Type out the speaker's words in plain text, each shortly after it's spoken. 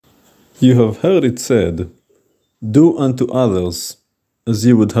You have heard it said, "Do unto others as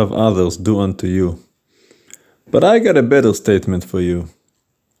you would have others do unto you." But I got a better statement for you.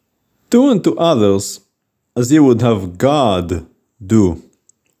 Do unto others as you would have God do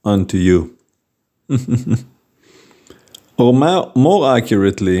unto you. Or more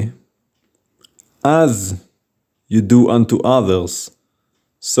accurately, as you do unto others,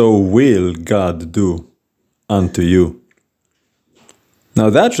 so will God do unto you. Now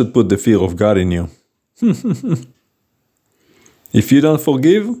that should put the fear of God in you. If you don't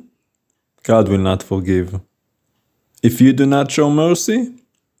forgive, God will not forgive. If you do not show mercy,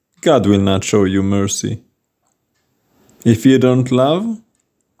 God will not show you mercy. If you don't love,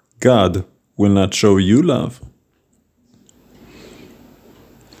 God will not show you love.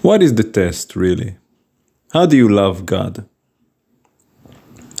 What is the test, really? How do you love God?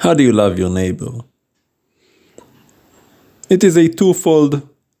 How do you love your neighbor? It is a twofold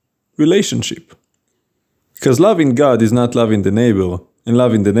relationship. Because loving God is not loving the neighbor, and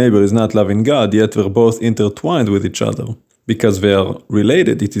loving the neighbor is not loving God, yet they're both intertwined with each other. Because they are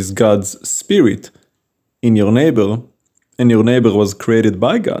related, it is God's spirit in your neighbor, and your neighbor was created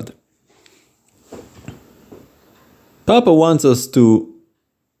by God. Papa wants us to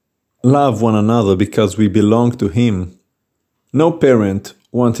love one another because we belong to Him. No parent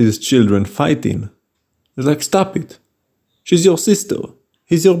wants his children fighting. It's like, stop it. She's your sister.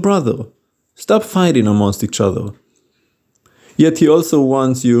 He's your brother. Stop fighting amongst each other. Yet He also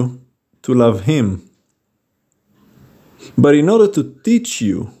wants you to love Him. But in order to teach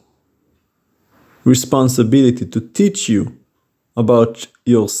you responsibility, to teach you about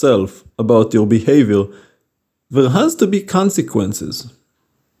yourself, about your behavior, there has to be consequences.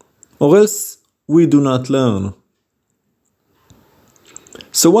 Or else we do not learn.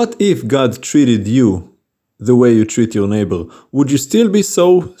 So what if God treated you the way you treat your neighbor? Would you still be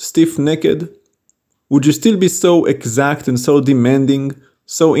so stiff-necked? Would you still be so exact and so demanding,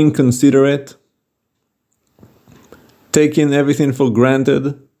 so inconsiderate? Taking everything for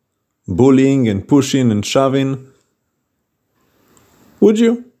granted, bullying and pushing and shoving? Would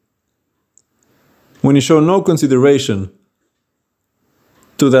you? When you show no consideration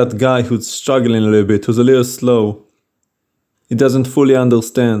to that guy who's struggling a little bit, who's a little slow, he doesn't fully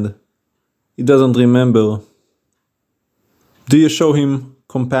understand, he doesn't remember, do you show him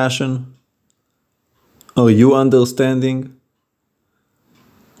compassion? Are you understanding?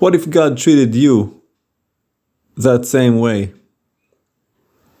 What if God treated you that same way?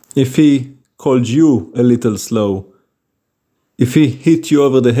 If He called you a little slow, if He hit you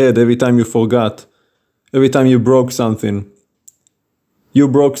over the head every time you forgot, every time you broke something,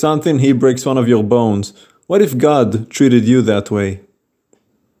 He breaks one of your bones. What if God treated you that way?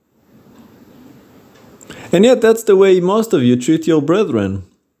 And yet that's the way most of you treat your brethren.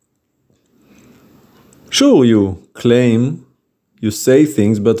 Sure, you claim, you say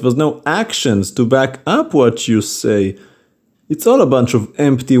things, but there's no actions to back up what you say. It's all a bunch of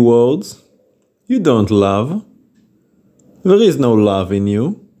empty words. You don't love. There is no love in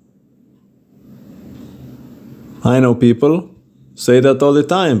you. I know people say that all the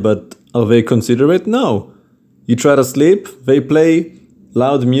time, but are they considerate? No. You try to sleep, they play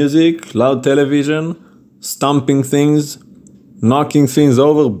loud music, loud television, stomping things, knocking things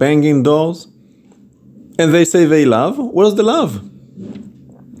over, banging doors. And they say they love. Where's the love?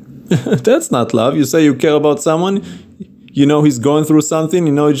 That's not love. You say you care about someone, you know he's going through something,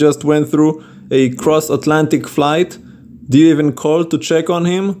 you know he just went through a cross-Atlantic flight. Do you even call to check on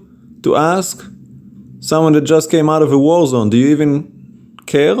him? To ask? Someone that just came out of a war zone, do you even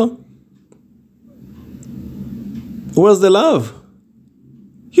care? Where's the love?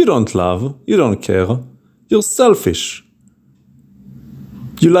 You don't love. You don't care. You're selfish.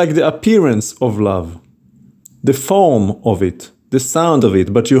 You like the appearance of love, the form of it, the sound of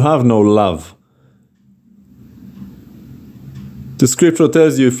it, but you have no love. The scripture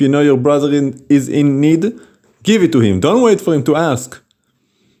tells you if you know your brother is in need, give it to him. Don't wait for him to ask.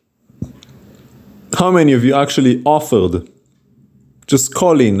 How many of you actually offered? Just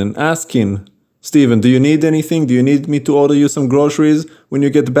calling and asking, Stephen, do you need anything? Do you need me to order you some groceries when you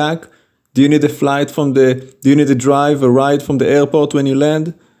get back? Do you need a do you need a ride from the airport when you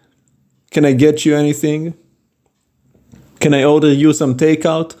land? Can I get you anything? Can I order you some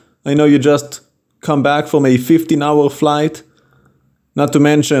takeout? I know you just come back from a 15-hour flight. Not to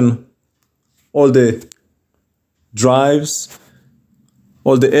mention all the drives,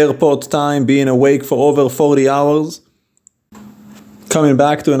 all the airport time, being awake for over 40 hours, coming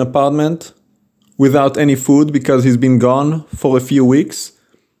back to an apartment without any food because he's been gone for a few weeks.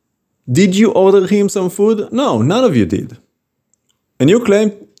 Did you order him some food? No, none of you did. And you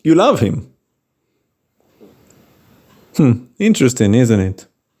claim you love him. Interesting, isn't it?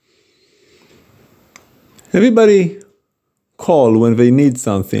 Everybody call when they need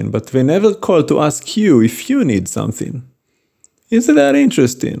something, but they never call to ask you if you need something. Isn't that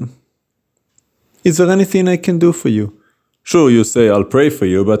interesting? Is there anything I can do for you? Sure, you say, I'll pray for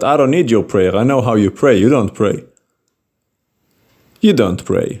you, but I don't need your prayer. I know how you pray. You don't pray. You don't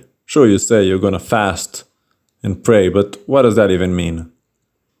pray. Sure, you say you're gonna fast and pray, but what does that even mean?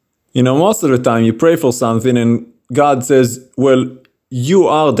 Most of the time you pray for something and God says, well, you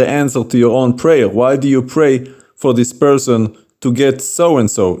are the answer to your own prayer. Why do you pray for this person to get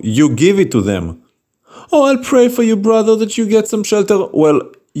so-and-so? You give it to them. Oh, I'll pray for you, brother, that you get some shelter. Well,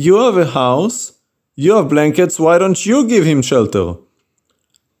 you have a house, you have blankets, why don't you give him shelter?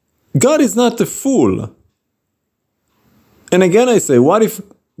 God is not a fool. And again I say, what if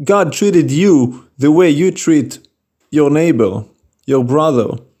God treated you the way you treat your neighbor, your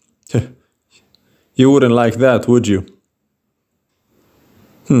brother? You wouldn't like that, would you?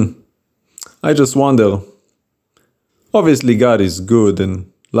 I just wonder. Obviously God is good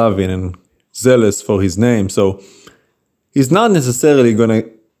and loving and zealous for his name, so he's not necessarily gonna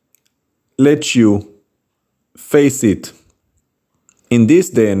let you face it in this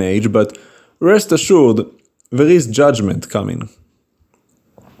day and age, but rest assured, there is judgment coming.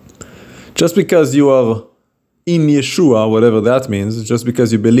 Just because you are in Yeshua, whatever that means, just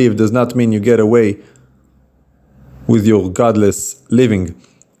because you believe does not mean you get away with your godless living.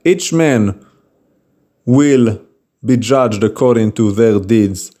 Each man will be judged according to their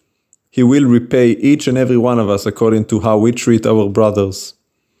deeds. He will repay each and every one of us according to how we treat our brothers.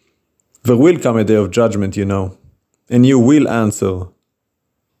 There will come a day of judgment, and you will answer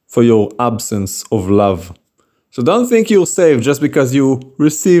for your absence of love. So don't think you're saved just because you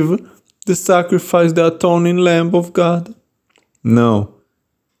receive the sacrifice, the atoning Lamb of God. No.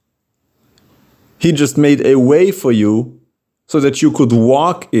 He just made a way for you so that you could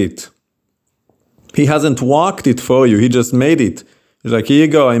walk it. He hasn't walked it for you, he just made it. He's like, here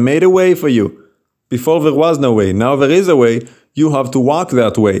you go, I made a way for you. Before there was no way, now there is a way, you have to walk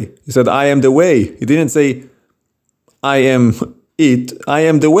that way. He said, I am the way. He didn't say, I am it, I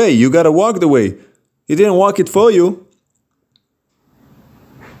am the way. You gotta walk the way. He didn't walk it for you.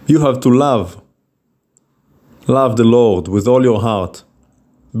 You have to love. Love the Lord with all your heart.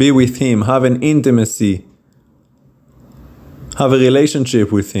 Be with him, have an intimacy. Have a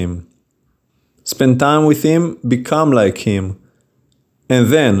relationship with him. Spend time with him, become like him. And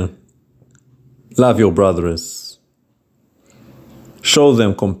then, love your brothers. Show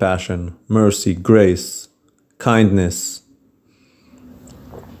them compassion, mercy, grace, kindness.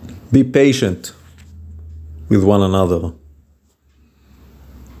 Be patient with one another.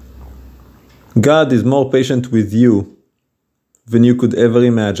 God is more patient with you than you could ever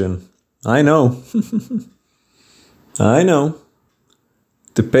imagine. I know. I know.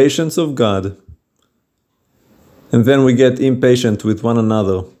 The patience of God. And then we get impatient with one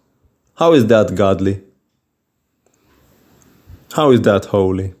another. How is that godly? How is that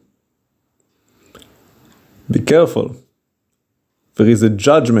holy? Be careful. There is a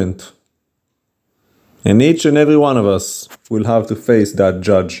judgment. And each and every one of us will have to face that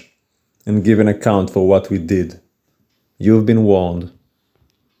judge and give an account for what we did. You've been warned.